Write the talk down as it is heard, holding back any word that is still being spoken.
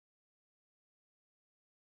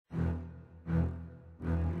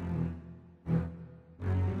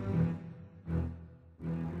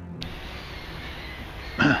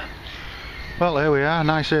Well, here we are,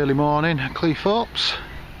 nice early morning at Cleethorpes.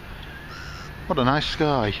 What a nice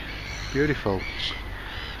sky, beautiful.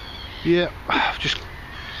 Yeah, I've just,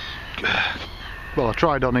 well, I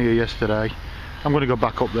tried on here yesterday. I'm going to go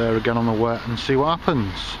back up there again on the wet and see what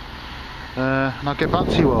happens. And I'll get back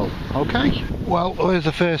to you all, okay? Well, here's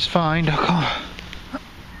the first find.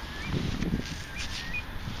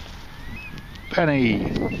 Penny.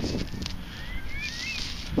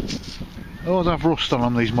 Always have rust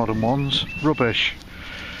on these modern ones. Rubbish.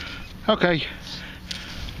 Okay,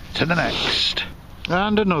 to the next.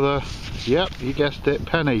 And another. Yep, you guessed it,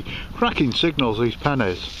 penny. Cracking signals, these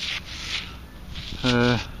pennies.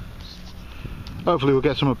 Hopefully we'll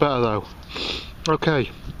get something better though. Okay,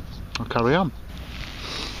 I'll carry on.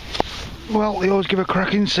 Well, they always give a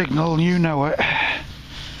cracking signal and you know it.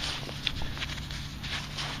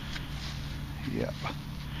 Yep.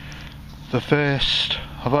 The first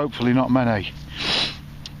of hopefully not many.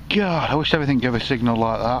 God, I wish everything gave a signal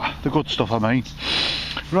like that. The good stuff, I mean.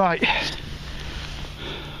 Right.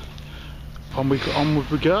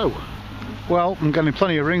 Onward we go. Well, I'm getting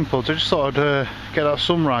plenty of ring puds. I just thought I'd get that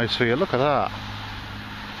sunrise for you. Look at that.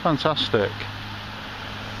 Fantastic.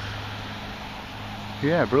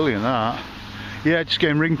 Yeah, brilliant that. Yeah, just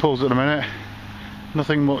getting ring pulls at the minute.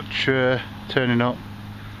 Nothing much turning up.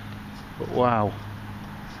 But wow.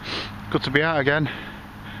 Good to be out again.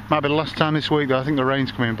 Might be the last time this week though. I think the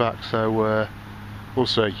rain's coming back, so we'll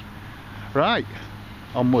see. Right,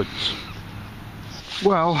 onwards.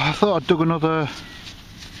 Well, I thought I'd dug another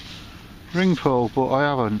ring pull, but I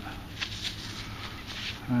haven't.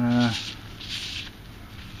 I'm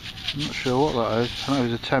not sure what that is. I know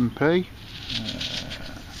it was a 10p.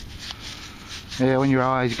 Yeah, when your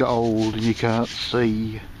eyes get old and you can't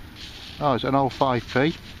see. Oh, it's an old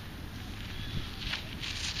 5p.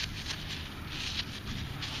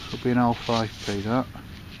 Could be an old 5p that.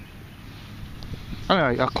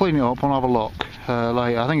 Anyway, I'll clean it up and have a look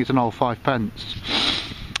later. I think it's an old 5p.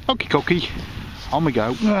 Okie dokie, on we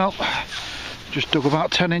go. Well, just dug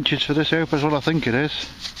about 10 inches for this hoop, is what I think it is.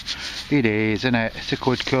 It is, isn't it? It's a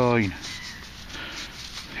quid coin.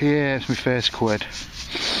 Yeah, it's my first quid.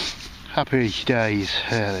 Happy days.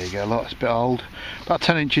 There you go, look, it's a bit old. About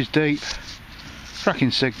 10 inches deep.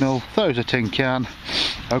 Cracking signal. Thought it was a tin can.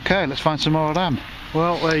 Okay, let's find some more of them.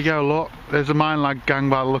 Well, there you go, look. There's a mine lag gang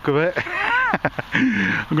by the look of it.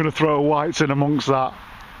 I'm going to throw whites in amongst that.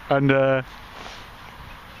 And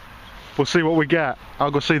we'll see what we get. I'll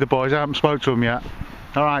go see the boys. I haven't spoke to them yet.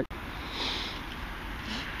 Alright.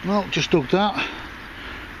 Well, just dug that.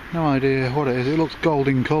 No idea what it is. It looks gold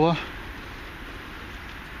in colour.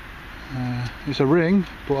 It's a ring,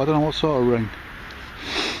 but I don't know what sort of ring.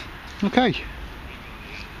 Okay.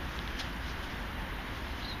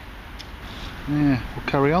 Yeah, we'll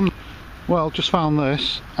carry on. Well, just found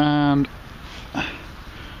this, and I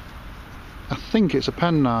think it's a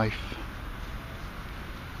penknife.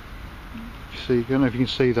 See, I don't know if you can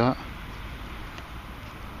see that.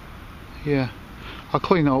 Yeah, I'll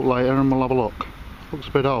clean it up later and we'll have a look. Looks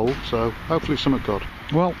a bit old, so hopefully something good.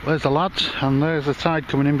 Well, there's the lads, and there's the tide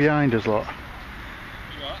coming in behind us, look.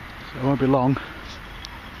 So it won't be long.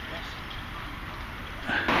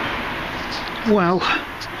 Well,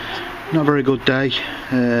 not a very good day.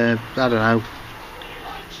 I don't know.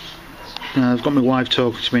 I've got my wife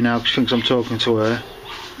talking to me now. She thinks I'm talking to her.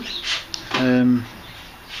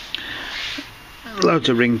 Loads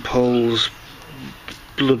of ring pulls,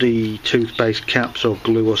 bloody toothpaste caps or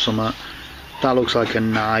glue or something. That looks like a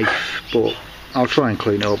knife, but I'll try and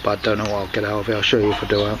clean it up. I don't know what I'll get out of it. I'll show you if I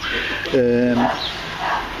do out.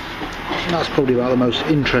 That's probably about the most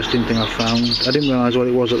interesting thing I've found. I didn't realise what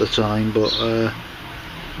it was at the time, but it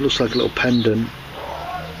looks like a little pendant.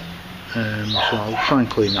 So I'll try and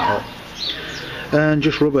clean that up. And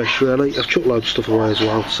just rubbish really. I've chucked loads of stuff away as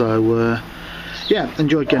well, so yeah,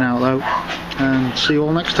 enjoyed getting out though, and see you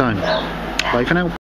all next time. Bye for now.